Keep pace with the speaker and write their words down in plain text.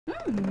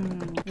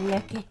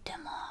Look at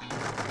them all.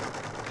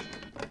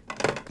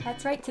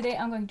 That's right, today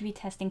I'm going to be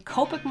testing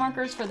Copic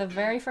markers for the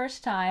very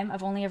first time.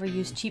 I've only ever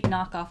used cheap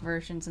knockoff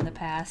versions in the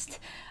past,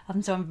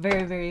 so I'm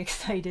very, very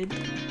excited.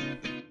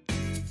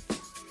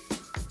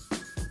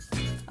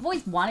 I've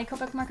always wanted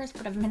Copic markers,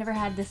 but I've never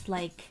had this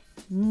like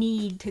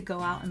need to go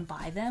out and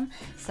buy them.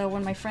 So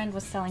when my friend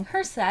was selling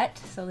her set,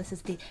 so this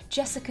is the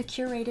Jessica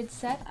curated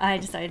set, I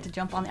decided to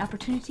jump on the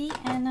opportunity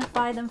and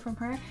buy them from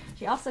her.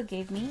 She also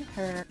gave me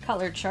her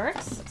color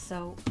charts,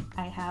 so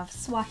I have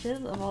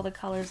swatches of all the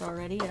colors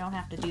already. I don't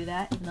have to do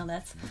that, even though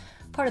that's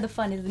part of the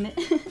fun, isn't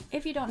it?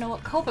 If you don't know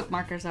what Copic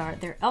markers are,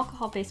 they're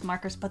alcohol-based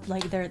markers, but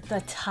like they're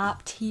the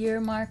top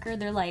tier marker.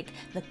 They're like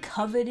the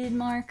coveted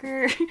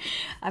marker.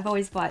 I've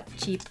always bought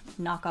cheap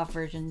knockoff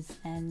versions,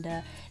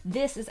 and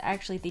this is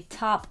actually the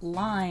top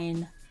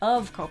line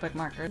of Copic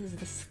markers. This is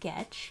the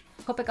sketch.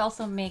 Copic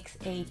also makes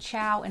a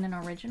Chow and an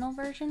original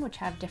version, which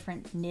have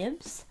different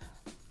nibs.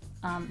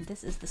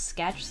 This is the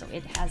sketch, so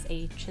it has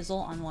a chisel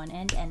on one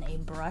end and a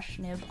brush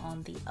nib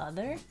on the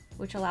other,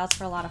 which allows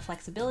for a lot of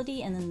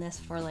flexibility, and then this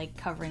for like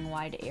covering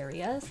wide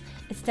areas.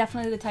 It's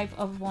definitely the type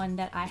of one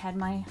that I had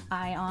my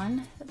eye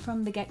on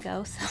from the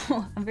get-go,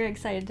 so I'm very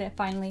excited to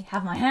finally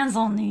have my hands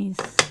on these.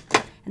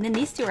 And then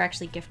these two are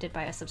actually gifted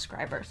by a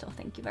subscriber, so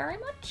thank you very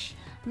much.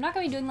 I'm not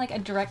going to be doing like a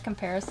direct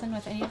comparison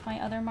with any of my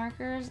other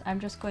markers. I'm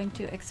just going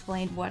to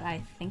explain what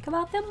I think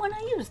about them when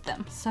I use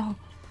them. So,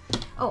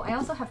 oh, I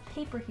also have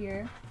paper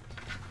here.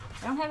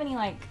 I don't have any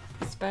like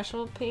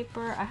special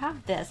paper. I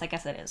have this, I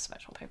guess it is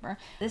special paper.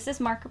 This is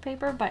marker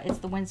paper, but it's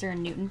the Winsor &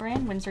 Newton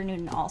brand. Winsor &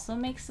 Newton also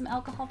makes some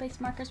alcohol-based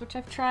markers, which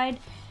I've tried,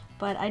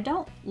 but I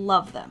don't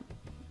love them.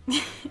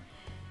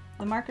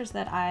 The markers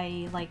that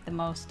I like the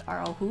most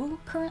are Oahu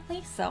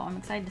currently, so I'm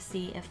excited to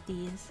see if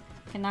these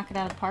can knock it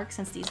out of the park,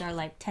 since these are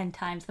like 10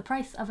 times the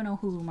price of an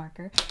Oahu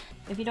marker.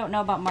 If you don't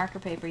know about marker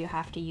paper, you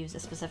have to use a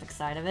specific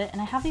side of it,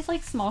 and I have these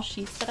like small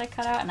sheets that I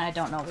cut out, and I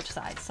don't know which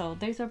side, so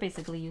these are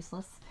basically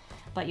useless.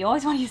 But you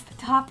always want to use the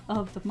top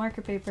of the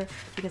marker paper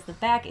because the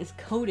back is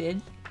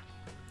coated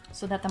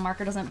so that the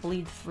marker doesn't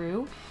bleed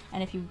through.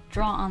 And if you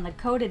draw on the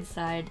coated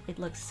side, it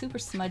looks super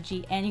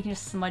smudgy, and you can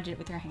just smudge it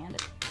with your hand.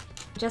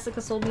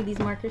 Jessica sold me these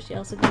markers. She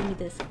also gave me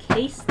this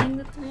case thing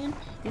that they're in.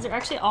 These are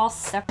actually all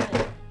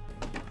separate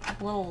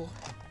little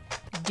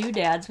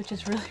doodads, which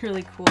is really,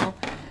 really cool.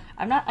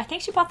 I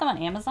think she bought them on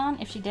Amazon.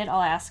 If she did,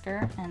 I'll ask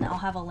her, and I'll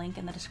have a link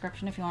in the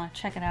description if you want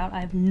to check it out. I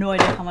have no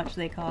idea how much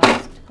they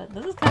cost, but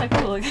this is kind of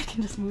cool. Like, I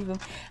can just move them.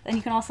 Then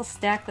you can also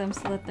stack them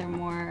so that they're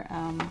more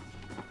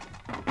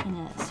in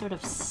a sort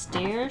of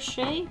stair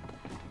shape.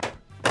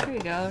 Here we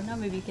go. Now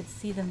maybe you can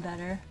see them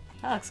better.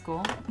 That looks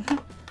cool.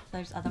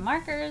 There's other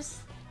markers.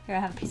 Here I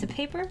have a piece of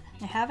paper.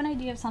 I have an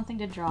idea of something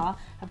to draw.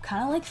 I'm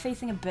kind of like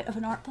facing a bit of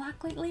an art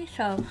block lately,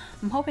 so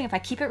I'm hoping if I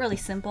keep it really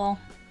simple,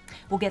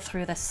 we'll get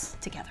through this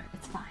together.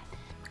 It's fine.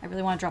 I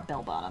really want to draw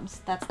bell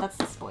bottoms. That's the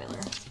spoiler.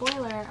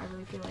 Spoiler, I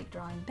really feel like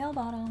drawing bell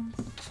bottoms.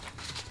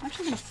 I'm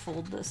actually going to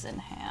fold this in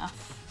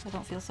half. I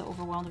don't feel so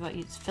overwhelmed about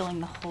filling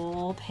the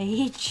whole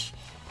page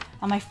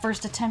on my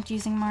first attempt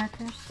using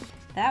markers.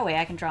 That way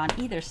I can draw on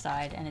either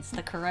side and it's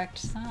the correct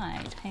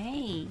side.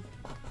 Hey!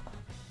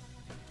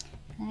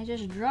 Can I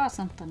just draw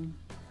something?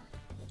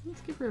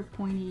 Let's give her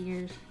pointy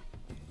ears,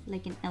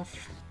 like an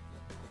elf.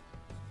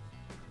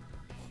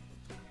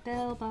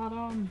 Bell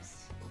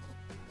bottoms.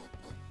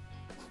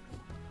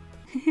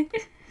 They're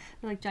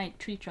like giant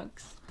tree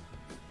trunks.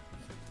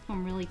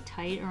 I'm really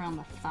tight around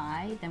the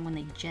thigh, then when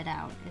they jet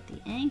out at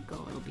the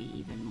ankle, it'll be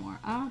even more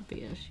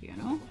obvious, you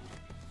know?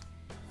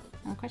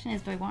 Now the question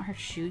is, do I want her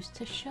shoes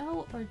to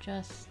show, or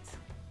just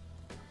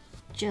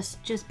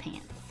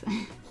pants?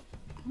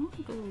 I'm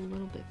gonna go a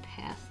little bit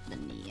past the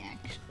knee,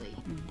 actually,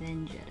 and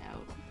then jet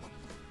out.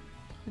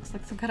 Looks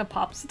like some kind of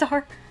pop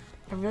star.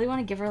 I really want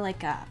to give her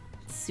like a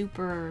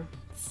super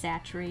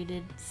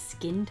saturated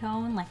skin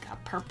tone, like a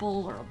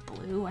purple or a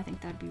blue. I think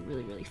that'd be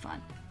really, really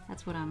fun.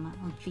 That's what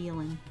I'm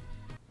feeling.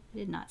 I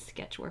did not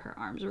sketch where her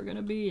arms were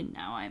gonna be, and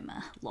now I'm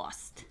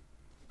lost.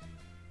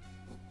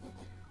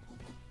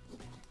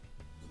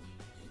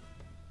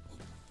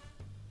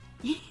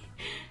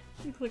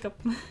 Looks like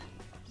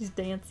she's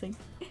dancing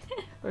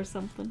or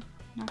something.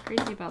 Not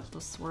crazy about the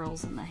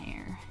swirls in the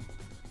hair.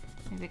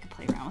 Maybe I could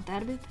play around with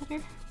that a bit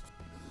better.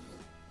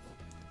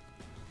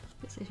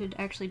 Guess I should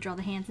actually draw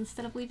the hands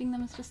instead of leaving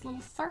them as just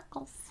little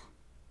circles.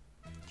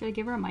 Should I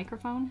give her a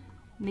microphone?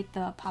 Make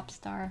the pop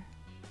star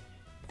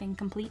thing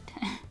complete?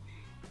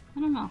 I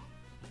don't know.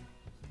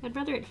 I'd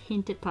rather it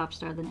hint at pop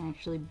star than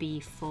actually be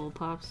full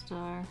pop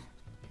star.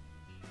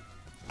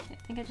 Okay,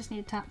 I think I just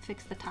need to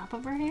fix the top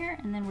of her hair,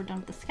 and then we're done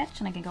with the sketch,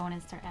 and I can go in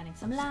and start adding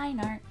some line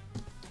art.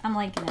 I'm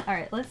liking it.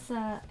 Alright, let's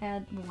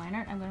add the line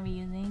art I'm going to be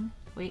using.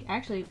 Wait,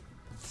 actually,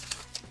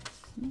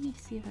 let me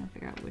see if I can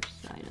figure out which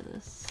side of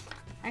this.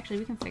 Actually,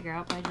 we can figure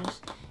out by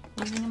just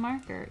using a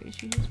marker.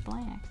 She used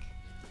black.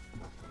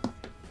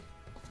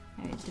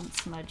 It didn't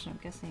smudge, so I'm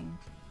guessing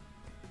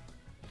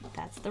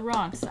that's the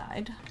wrong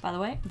side. By the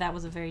way, that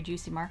was a very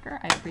juicy marker.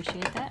 I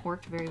appreciate that.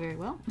 Worked very, very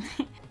well.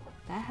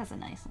 That has a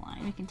nice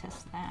line. We can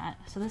test that.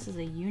 So this is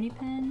a uni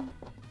pen.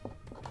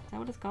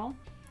 what it's called?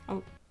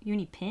 Oh,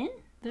 uni pin?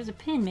 There's a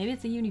pin. Maybe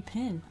it's a uni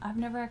pin. I've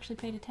never actually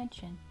paid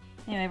attention.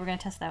 Anyway, we're gonna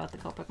test that with the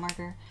Copic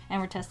marker.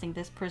 And we're testing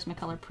this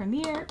Prismacolor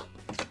Premier.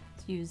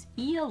 Let's use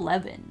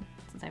E11,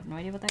 since I have no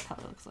idea what that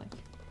color looks like.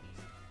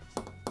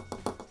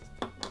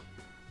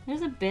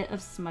 There's a bit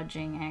of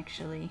smudging,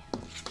 actually.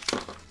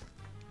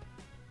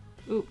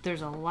 Oop,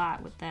 there's a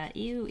lot with that.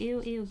 Ew,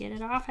 ew, ew, get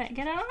it off,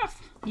 get it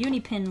off!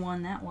 Unipin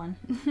won that one.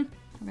 We're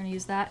gonna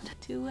use that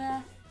to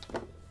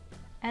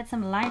add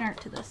some line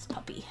art to this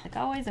puppy. Like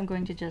always, I'm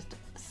going to just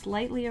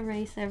slightly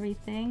erase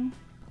everything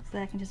so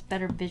that I can just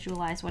better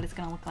visualize what it's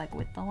gonna look like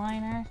with the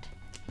line art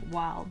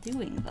while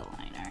doing the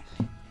line art.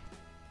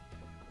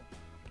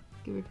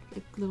 Give her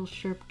a little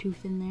sharp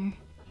tooth in there,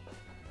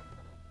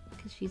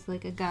 because she's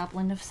like a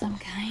goblin of some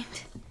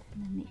kind.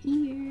 And then the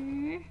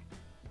ear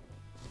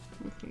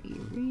with her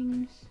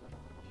earrings.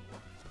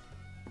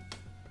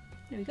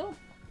 There we go.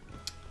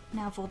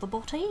 Now for the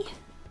body.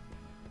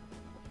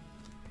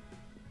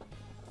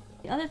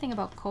 The other thing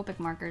about Copic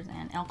markers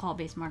and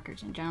alcohol-based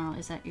markers in general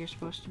is that you're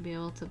supposed to be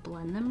able to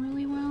blend them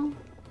really well.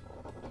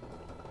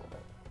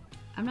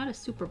 I'm not a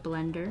super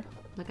blender.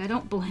 Like, I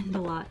don't blend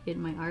a lot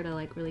in my art. I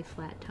like really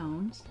flat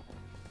tones.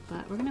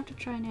 But we're gonna have to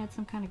try and add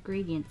some kind of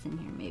gradients in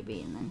here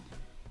maybe, and then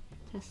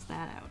test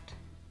that out.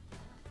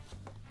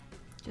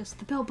 Just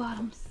the bell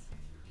bottoms.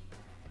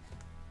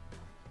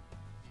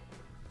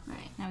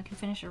 Alright, now we can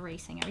finish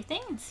erasing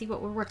everything and see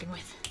what we're working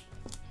with.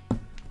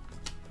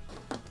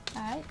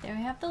 Alright, there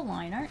we have the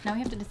line art. Now we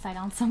have to decide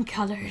on some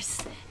colors.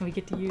 And we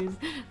get to use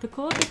the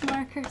Copic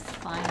markers,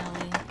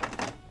 finally.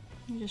 Let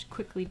me just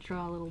quickly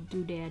draw a little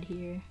doodad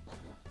here.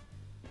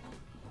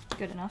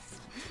 Good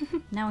enough.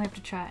 Now we have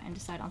to try and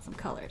decide on some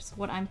colors.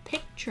 What I'm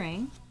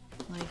picturing,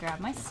 let me grab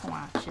my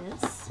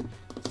swatches.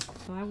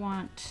 So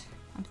I'm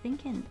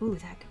thinking, ooh,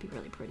 that could be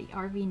really pretty.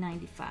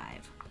 RV95.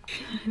 I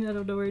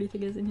don't know where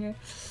anything is in here.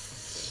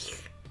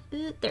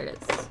 There it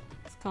is.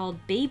 It's called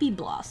Baby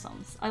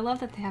Blossoms. I love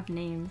that they have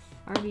names.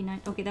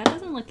 RV9. Okay, that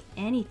doesn't look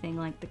anything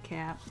like the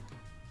cap.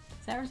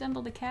 Does that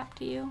resemble the cap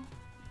to you?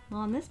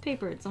 Well, on this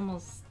paper, it's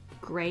almost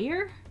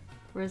grayer,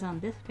 whereas on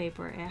this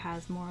paper, it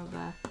has more of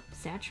a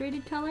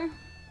saturated color.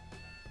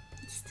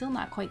 It's still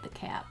not quite the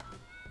cap.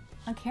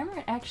 On camera,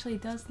 it actually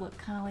does look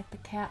kind of like the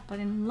cap, but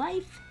in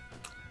life,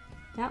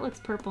 that looks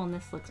purple and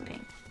this looks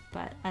pink.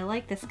 But I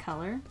like this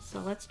color, so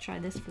let's try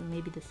this for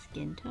maybe the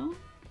skin tone.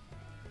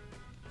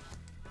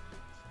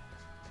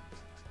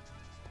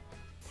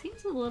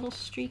 Seems a little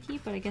streaky,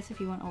 but I guess if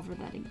you went over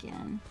that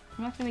again.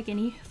 I'm not gonna make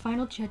any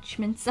final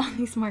judgments on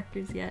these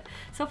markers yet.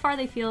 So far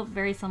they feel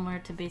very similar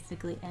to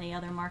basically any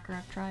other marker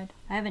I've tried.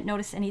 I haven't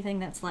noticed anything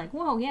that's like,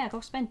 whoa, yeah, go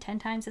spend 10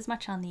 times as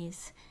much on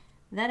these.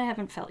 That I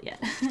haven't felt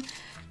yet.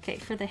 Okay,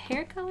 for the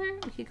hair color,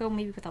 we could go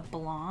maybe with a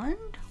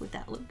blonde. Would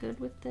that look good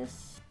with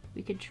this?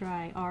 We could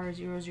try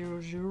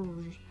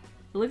R000.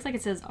 It looks like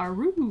it says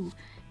Aru.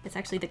 It's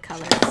actually the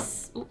color.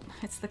 Ooh,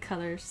 it's the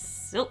color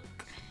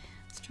Silk.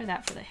 Let's try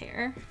that for the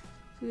hair.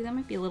 Ooh, that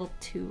might be a little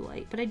too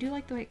light, but I do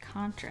like the way it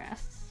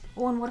contrasts.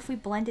 Oh, and what if we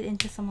blend it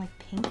into some like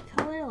pink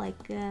color, like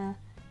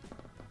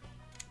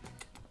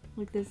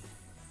this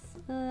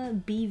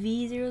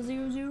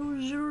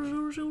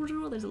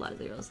BV0000000. There's a lot of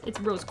zeros. It's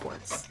rose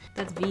quartz.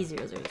 That's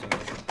V000.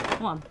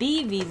 Come on,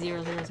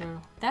 BV000.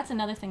 That's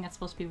another thing that's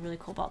supposed to be really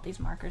cool about these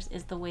markers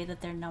is the way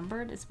that they're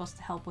numbered. It's supposed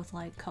to help with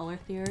like color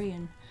theory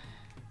and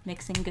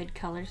mixing good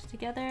colors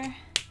together.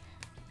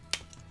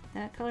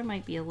 That color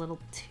might be a little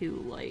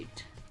too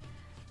light.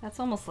 That's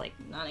almost like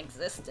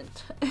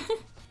non-existent.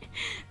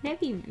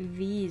 Maybe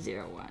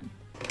V01.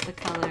 The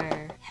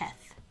color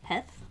Heth.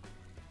 Heth?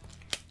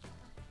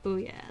 Oh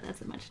yeah,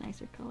 that's a much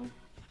nicer color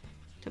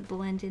to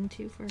blend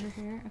into for her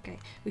hair. Okay,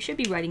 we should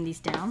be writing these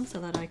down so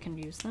that I can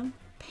use them.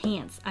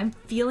 Pants. I'm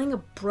feeling a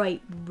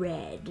bright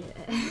red.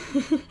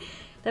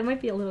 That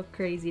might be a little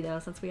crazy though,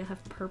 since we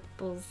have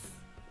purples.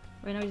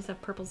 Right now we just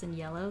have purples and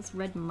yellows.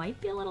 Red might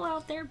be a little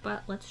out there,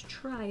 but let's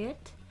try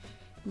it.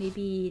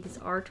 Maybe this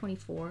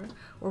R24,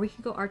 or we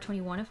could go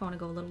R21 if I want to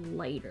go a little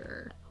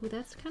lighter. Oh,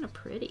 that's kind of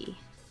pretty.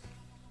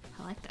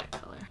 I like that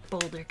color.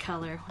 Bolder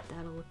color, what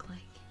that'll look like.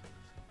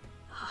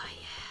 Oh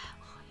yeah,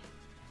 oh yeah.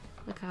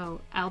 Look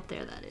how out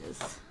there that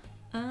is.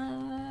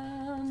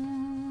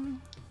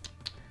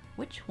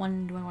 Which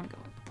one do I want to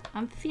go with?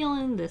 I'm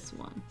feeling this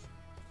one.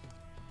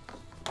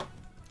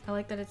 I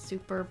like that it's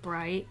super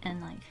bright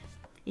and like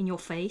in your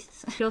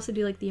face. I could also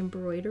do like the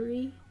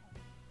embroidery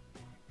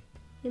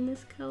in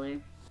this color.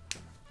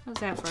 How's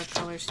that for a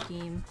color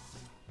scheme?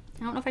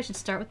 I don't know if I should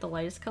start with the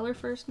lightest color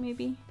first,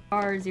 maybe.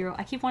 R0.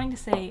 I keep wanting to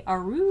say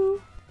Aru.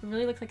 It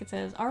really looks like it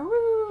says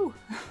Aru.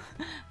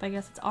 But I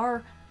guess it's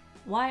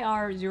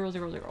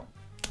YR000.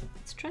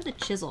 Let's try the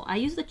chisel. I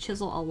use the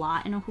chisel a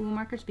lot in Ohuhu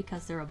markers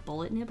because they're a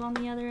bullet nib on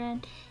the other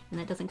end, and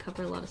that doesn't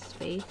cover a lot of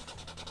space.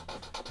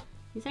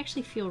 These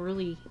actually feel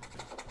really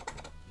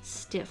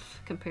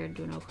stiff compared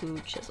to an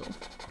Ohuhu chisel.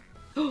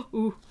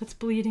 Ooh, that's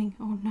bleeding.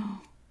 Oh no.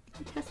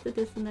 I tested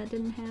this and that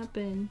didn't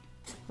happen.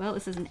 Well,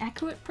 this is an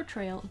accurate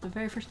portrayal of the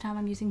very first time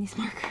I'm using these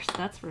markers,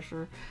 that's for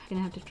sure.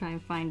 Gonna have to try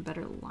and find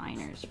better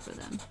liners for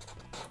them.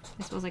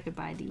 I suppose I could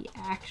buy the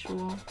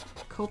actual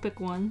Copic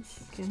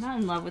ones. Okay, I'm not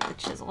in love with the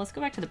chisel. Let's go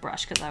back to the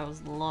brush because I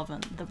was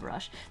loving the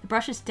brush. The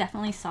brush is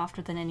definitely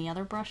softer than any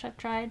other brush I've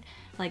tried,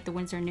 like the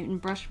Winsor & Newton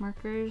brush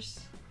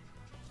markers.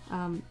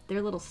 They're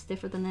a little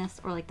stiffer than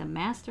this, or like the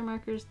master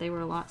markers, they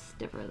were a lot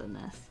stiffer than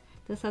this.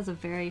 This has a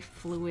very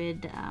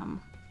fluid,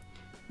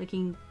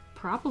 looking,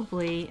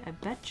 probably, I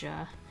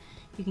betcha,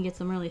 you can get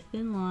some really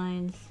thin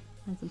lines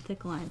and some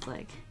thick lines,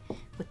 like,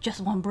 with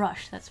just one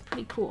brush. That's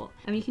pretty cool.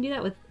 I mean, you can do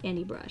that with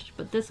any brush,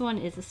 but this one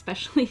is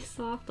especially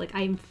soft. Like,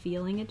 I'm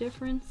feeling a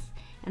difference,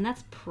 and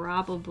that's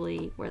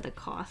probably where the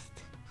cost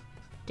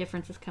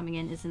difference is coming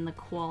in, is in the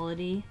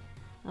quality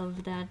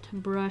of that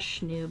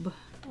brush nib.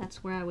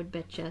 That's where I would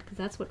betcha, because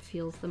that's what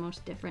feels the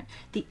most different.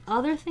 The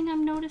other thing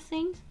I'm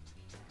noticing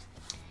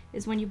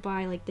is when you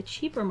buy like the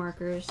cheaper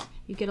markers,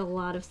 you get a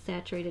lot of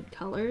saturated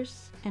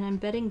colors, and I'm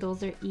betting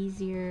those are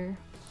easier.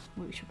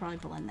 Well, we should probably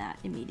blend that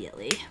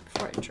immediately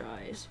before it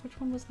dries. Which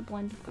one was the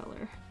blend of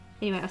color?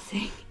 Anyway, I was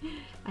saying,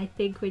 I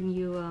think when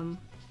you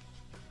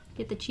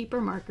get the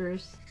cheaper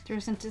markers, there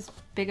isn't as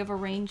big of a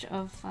range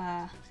of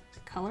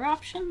color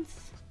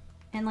options.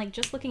 And like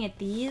just looking at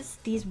these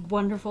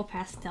wonderful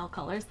pastel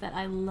colors that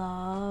I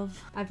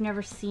love, I've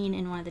never seen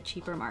in one of the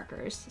cheaper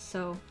markers.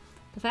 So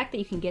the fact that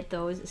you can get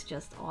those is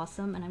just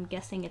awesome, and I'm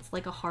guessing it's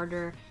like a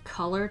harder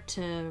color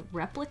to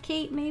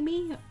replicate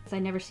maybe, because I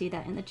never see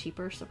that in the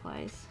cheaper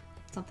supplies.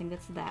 Something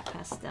that's that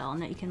pastel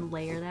and that you can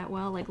layer that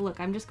well. Like look,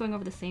 I'm just going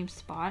over the same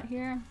spot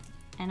here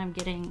and I'm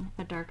getting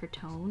a darker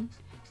tone.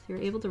 So you're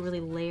able to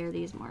really layer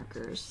these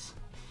markers.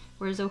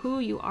 Whereas Ohu,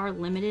 you are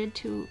limited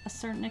to a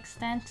certain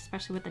extent,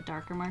 especially with the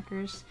darker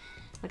markers.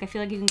 Like I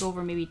feel like you can go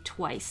over maybe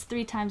twice,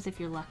 3 times if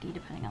you're lucky,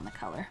 depending on the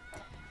color.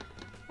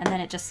 And then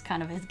it just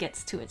kind of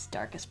gets to its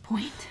darkest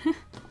point.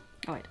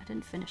 Oh wait, I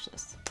didn't finish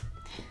this.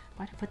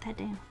 Why'd I put that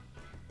down?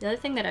 The other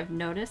thing that I've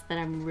noticed that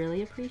I'm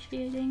really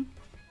appreciating,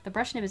 the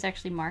brush nib is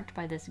actually marked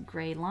by this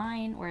gray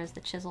line, whereas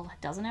the chisel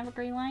doesn't have a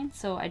gray line.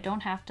 So I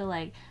don't have to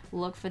like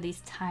look for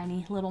these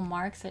tiny little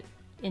marks that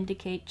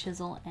indicate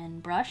chisel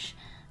and brush.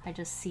 I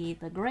just see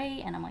the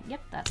gray and I'm like,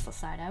 yep, that's the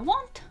side I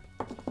want.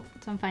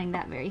 So I'm finding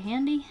that very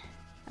handy.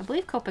 I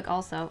believe Copic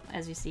also,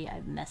 as you see,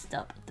 I've messed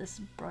up this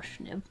brush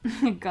nib.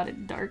 Got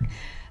it dark.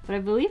 But I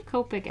believe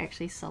Copic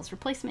actually sells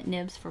replacement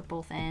nibs for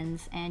both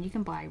ends, and you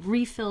can buy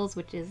refills,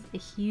 which is a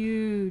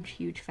huge,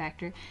 huge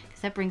factor,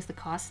 because that brings the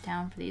cost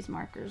down for these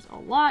markers a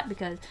lot,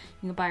 because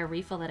you can buy a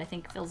refill that I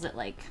think fills it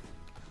like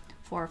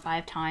 4 or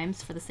 5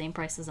 times for the same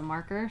price as a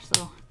marker.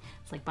 So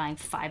it's like buying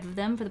 5 of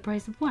them for the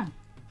price of 1.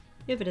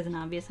 If it isn't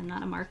obvious, I'm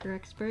not a marker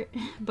expert,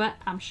 but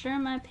I'm sure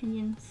my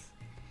opinions,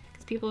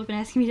 because people have been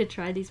asking me to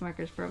try these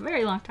markers for a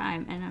very long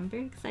time, and I'm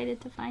very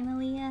excited to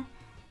finally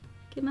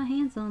get my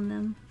hands on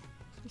them.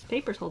 This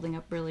paper's holding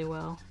up really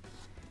well.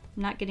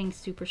 I'm not getting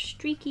super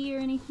streaky or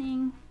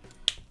anything,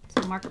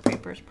 so marker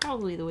paper is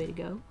probably the way to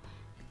go.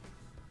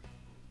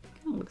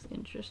 Kind of looks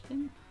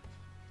interesting.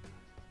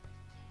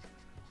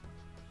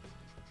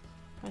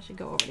 I should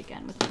go over it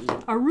again with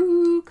the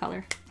Aru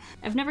color.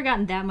 I've never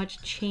gotten that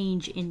much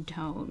change in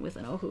tone with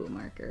an Ohu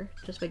marker,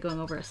 just by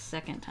going over a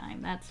second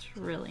time. That's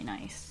really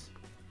nice.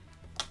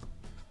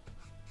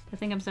 I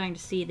think I'm starting to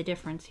see the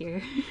difference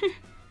here.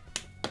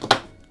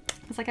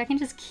 It's like I can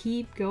just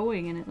keep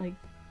going and it like,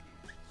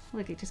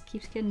 look, it just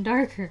keeps getting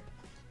darker.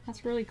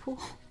 That's really cool.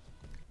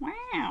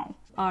 Wow.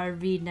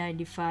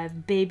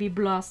 RV95 Baby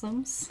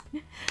Blossoms.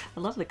 I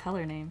love the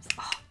color names.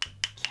 Oh,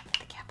 can't put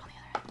the cap on the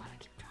other end. Why do I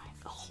keep trying?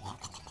 Oh.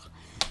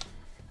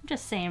 I'm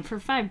just saying, for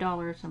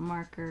 $5 a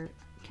marker,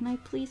 can I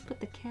please put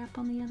the cap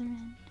on the other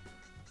end?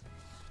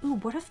 Ooh,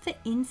 what if the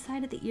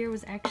inside of the ear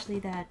was actually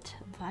that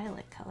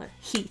violet color?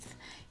 Heath.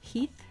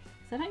 Heath?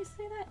 Is that how you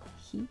say that?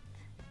 Heath?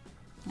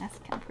 That's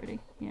kind of pretty,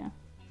 yeah.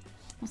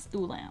 Let's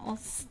do that.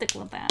 Let's stick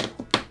with that.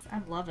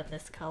 I'm loving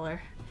this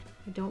color.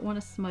 I don't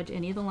want to smudge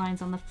any of the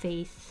lines on the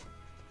face,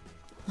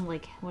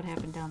 like what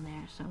happened down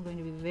there. So I'm going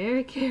to be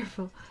very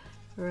careful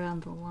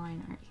around the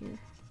line art here.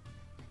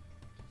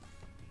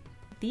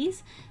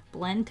 These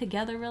blend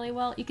together really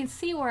well. You can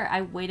see where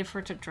I waited for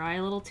it to dry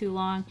a little too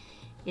long.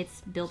 It's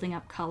building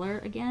up color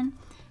again.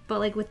 But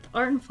like with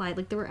Art and Flight,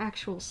 like there were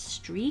actual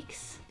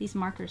streaks. These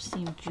markers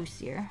seem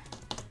juicier.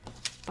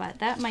 But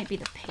that might be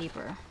the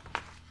paper.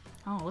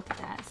 Oh, look at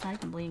that. It's not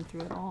even bleeding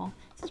through at all.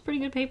 This is pretty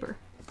good paper.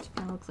 It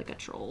kind of looks like a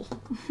troll.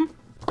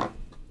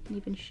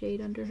 Even shade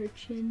under her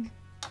chin.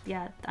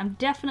 Yeah, I'm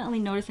definitely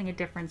noticing a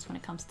difference when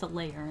it comes to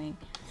layering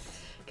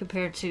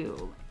compared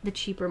to the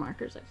cheaper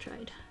markers I've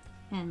tried.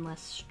 And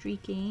less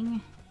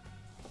streaking.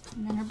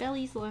 And then her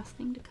belly's the last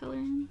thing to color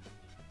in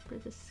for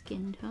the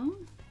skin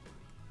tone.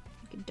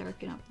 I could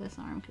darken up this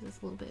arm because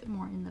it's a little bit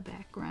more in the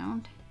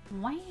background.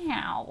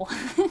 Wow.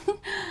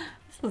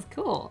 This was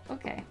cool.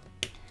 Okay.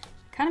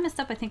 Kind of messed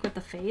up, I think, with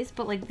the face,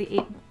 but like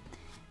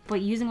but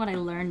using what I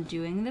learned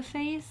doing the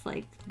face,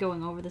 like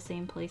going over the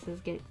same places,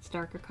 gets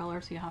darker color,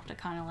 so you have to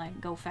kind of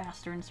like go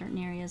faster in certain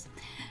areas.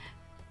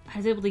 I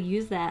was able to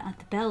use that at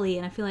the belly,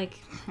 and I feel like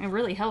it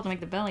really helped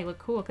make the belly look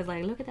cool, because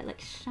like look at that like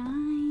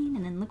shine,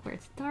 and then look where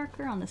it's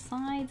darker on the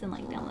sides and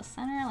like down the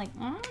center, like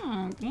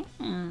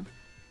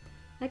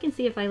I can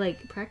see if I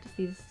like practice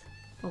these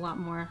a lot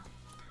more,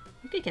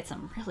 we could get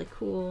some really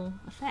cool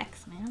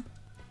effects, man.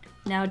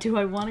 Now, do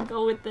I want to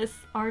go with this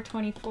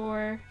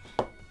R24,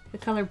 the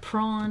color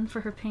prawn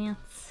for her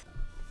pants?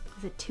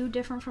 Is it too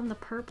different from the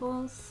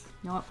purples?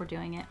 You know what, we're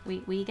doing it.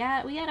 We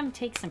got to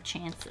take some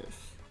chances,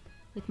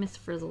 like Miss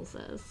Frizzle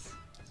says.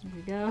 Here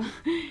we go.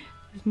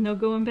 There's no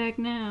going back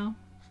now.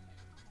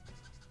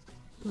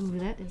 Ooh,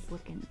 that is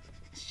looking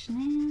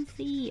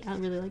snazzy. I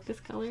really like this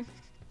color.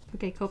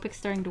 Okay, Copic's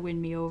starting to win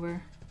me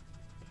over.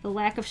 The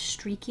lack of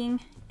streaking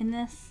in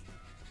this,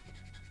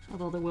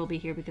 although there will be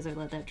here because I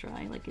let that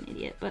dry like an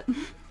idiot, but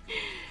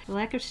the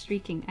lack of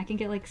streaking, I can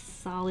get like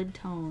solid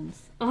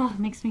tones. Oh, it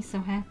makes me so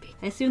happy.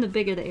 I assume the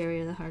bigger the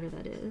area, the harder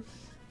that is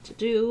to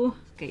do.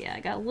 Okay, yeah,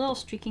 I got a little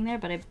streaking there,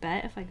 but I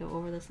bet if I go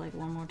over this like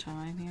one more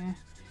time here,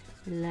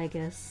 like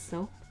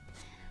so.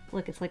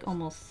 Look, it's like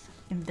almost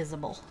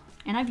invisible.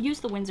 And I've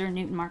used the Winsor &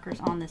 Newton markers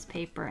on this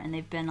paper, and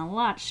they've been a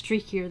lot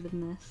streakier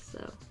than this,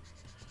 so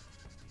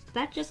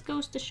that just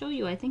goes to show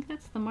you, I think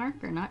that's the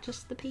marker, not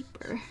just the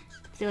paper.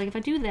 See, like if I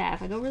do that,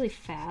 if I go really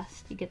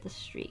fast, you get the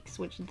streaks,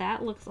 which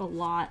that looks a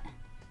lot.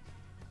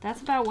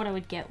 That's about what I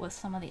would get with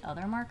some of the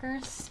other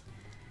markers.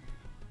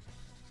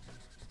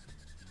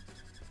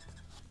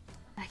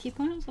 I keep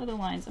going with other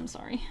lines, I'm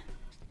sorry.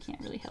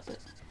 Can't really help it.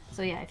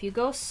 So yeah, if you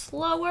go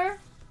slower,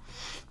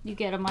 you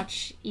get a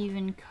much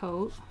even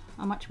coat,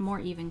 a much more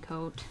even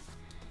coat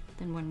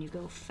than when you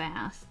go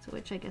fast,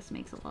 which I guess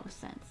makes a lot of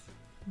sense.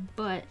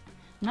 But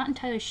I'm not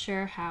entirely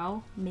sure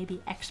how.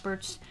 Maybe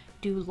experts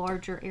do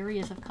larger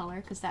areas of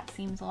color, because that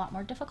seems a lot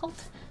more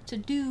difficult to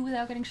do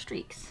without getting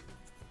streaks.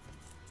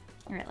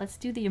 All right, let's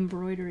do the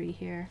embroidery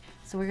here.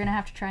 So we're gonna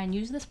have to try and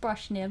use this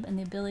brush nib and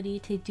the ability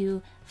to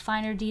do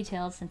finer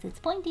details, since it's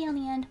pointy on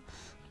the end,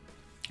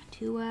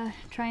 to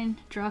try and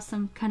draw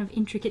some kind of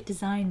intricate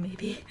design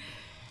maybe.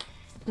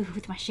 Ooh,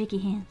 with my shaky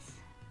hands.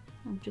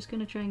 I'm just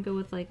gonna try and go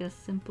with like a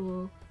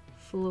simple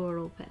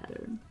floral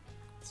pattern.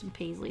 Some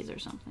paisleys or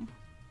something.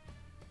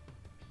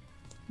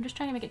 I'm just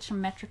trying to make it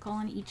symmetrical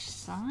on each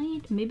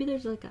side. Maybe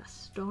there's like a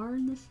star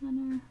in the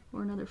center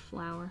or another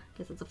flower. I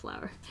guess it's a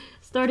flower.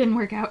 Star didn't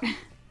work out. There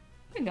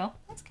we go.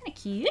 That's kind of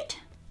cute.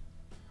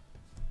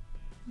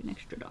 An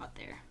extra dot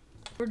there.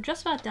 We're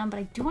just about done, but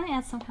I do want to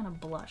add some kind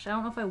of blush. I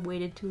don't know if I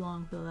waited too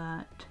long for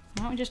that.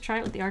 Why don't we just try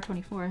it with the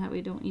R24? That way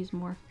we don't use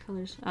more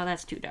colors. Oh,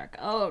 that's too dark.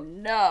 Oh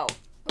no.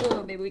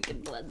 Oh, maybe we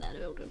can blend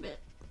that out a bit.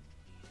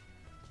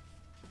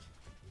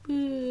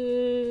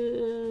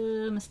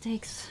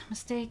 Mistakes. I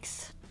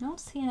don't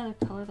see another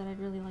color that I'd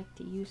really like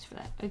to use for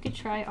that. I could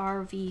try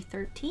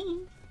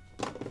RV13.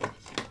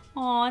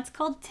 Oh, it's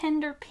called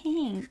Tender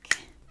Pink.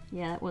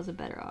 Yeah, that was a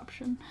better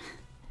option.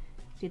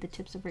 See the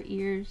tips of her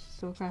ears,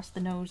 so across the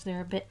nose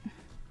there a bit.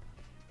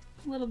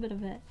 A little bit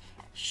of it.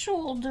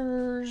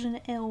 Shoulders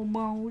and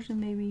elbows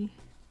and maybe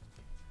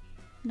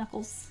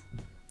knuckles.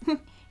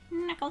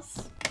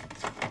 Knuckles.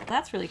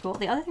 That's really cool.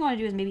 The other thing I want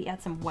to do is maybe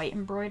add some white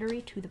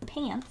embroidery to the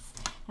pants.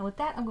 And with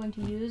that, I'm going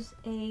to use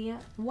a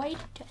white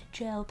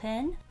gel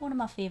pen. One of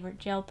my favorite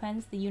gel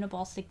pens, the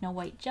Uniball Signo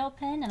white gel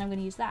pen. And I'm going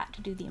to use that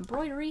to do the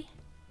embroidery.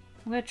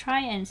 I'm going to try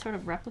and sort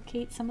of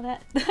replicate some of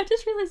that. I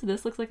just realized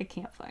this looks like a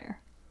campfire.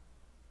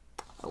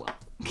 Oh well.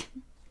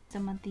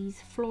 Some of these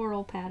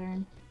floral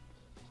pattern.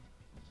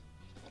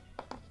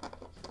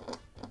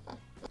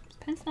 This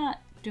pen's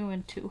not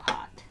doing too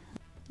hot.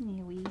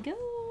 Here we go.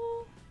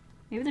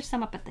 Maybe there's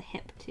some up at the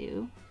hip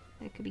too.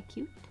 That could be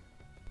cute.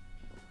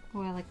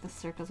 Oh, I like the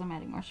circles. I'm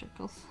adding more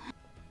circles.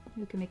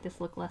 We can make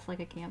this look less like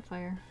a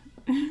campfire.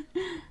 You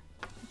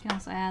can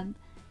also add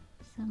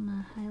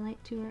some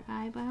highlight to her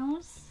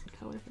eyebrows.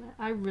 Color for that.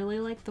 I really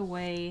like the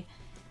way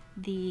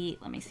the,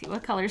 let me see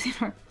what colors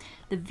are.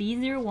 The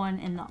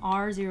V01 and the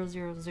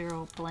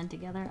R000 blend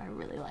together. I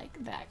really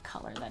like that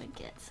color that it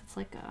gets. It's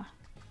like a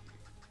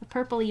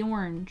purpley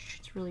orange.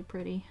 It's really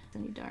pretty.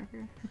 Any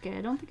darker. Okay,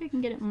 I don't think I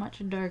can get it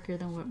much darker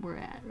than what we're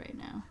at right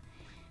now.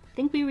 I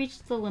think we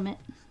reached the limit.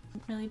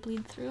 Didn't really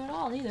bleed through at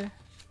all either.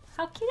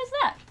 How cute is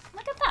that?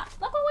 Look at that.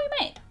 Look what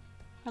we made.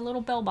 Our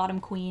little bell-bottom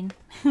queen.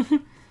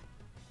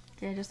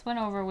 Okay, I just went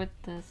over with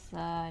this,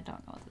 I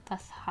don't know,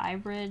 this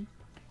hybrid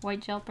white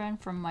gel pen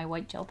from my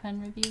white gel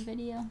pen review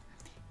video.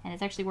 And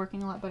it's actually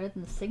working a lot better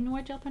than the Signo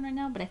white gel pen right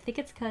now, but I think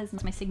it's because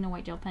my Signo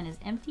white gel pen is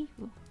empty.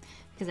 Ooh,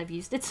 because I've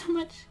used it so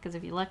much. Because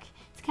if you look,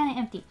 it's kind of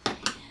empty.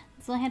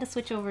 So I had to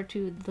switch over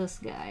to this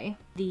guy,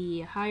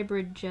 the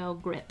hybrid gel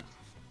grip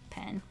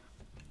pen.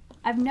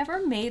 I've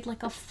never made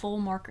like a full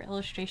marker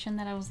illustration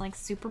that I was like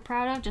super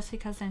proud of, just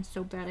because I'm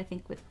so bad, I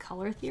think, with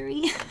color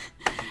theory.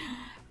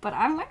 But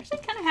I'm actually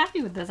kind of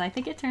happy with this. I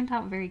think it turned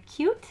out very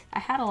cute. I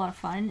had a lot of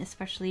fun,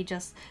 especially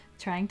just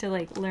trying to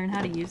like learn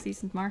how to use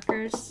these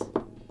markers.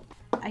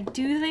 I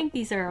do think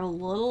these are a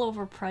little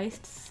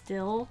overpriced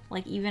still,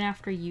 like even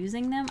after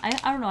using them. I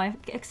don't know, I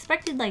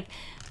expected like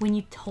when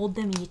you hold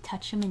them and you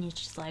touch them and you're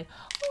just like,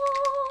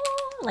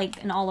 oh,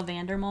 like an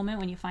Ollivander moment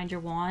when you find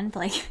your wand,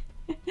 like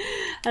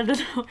I don't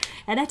know.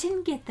 And I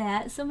didn't get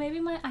that, so maybe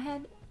my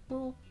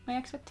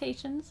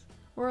expectations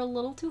were a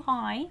little too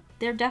high.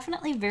 They're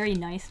definitely very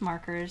nice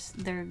markers.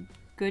 They're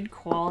good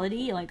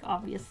quality, like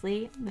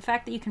obviously. The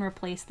fact that you can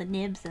replace the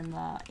nibs and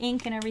the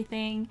ink and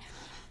everything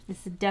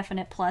is a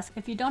definite plus.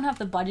 If you don't have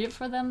the budget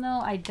for them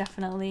though, I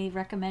definitely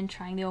recommend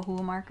trying the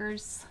COPIC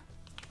markers,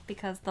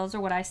 because those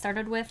are what I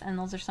started with and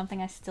those are something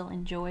I still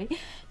enjoy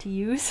to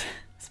use,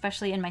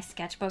 especially in my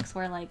sketchbooks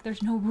where like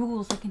there's no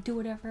rules, I can do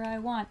whatever I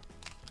want.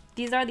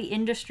 These are the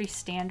industry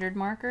standard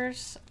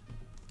markers,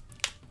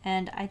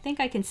 and I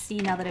think I can see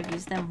now that I've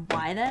used them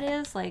why that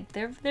is. Like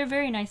they're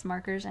very nice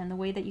markers, and the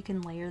way that you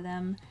can layer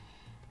them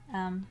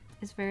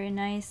is very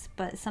nice,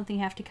 but it's something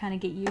you have to kind of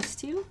get used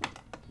to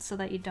so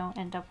that you don't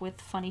end up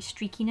with funny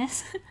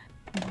streakiness.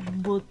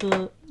 But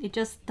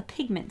the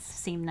pigments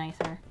seem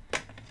nicer.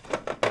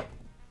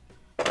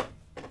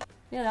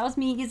 Yeah, that was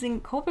me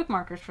using COPIC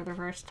markers for the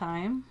first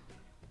time.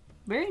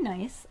 Very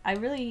nice. I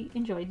really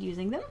enjoyed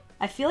using them.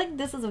 I feel like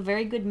this is a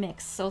very good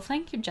mix, so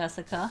thank you,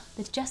 Jessica.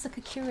 The Jessica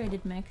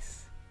curated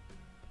mix.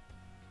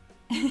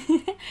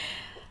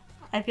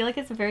 I feel like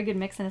it's a very good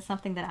mix and it's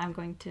something that I'm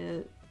going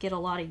to get a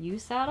lot of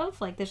use out of.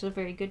 Like there's a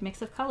very good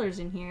mix of colors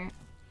in here.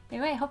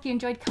 Anyway, I hope you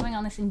enjoyed coming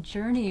on this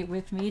journey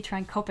with me,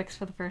 trying Copics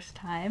for the first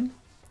time.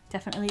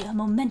 Definitely a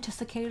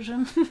momentous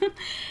occasion.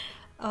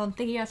 Thank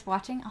you guys for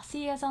watching. I'll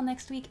see you guys all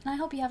next week, and I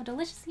hope you have a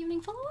delicious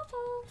evening full of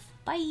waffles.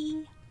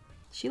 Bye!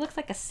 She looks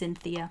like a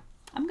Cynthia.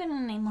 I'm gonna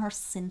name her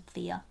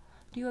Cynthia.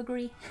 Do you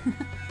agree?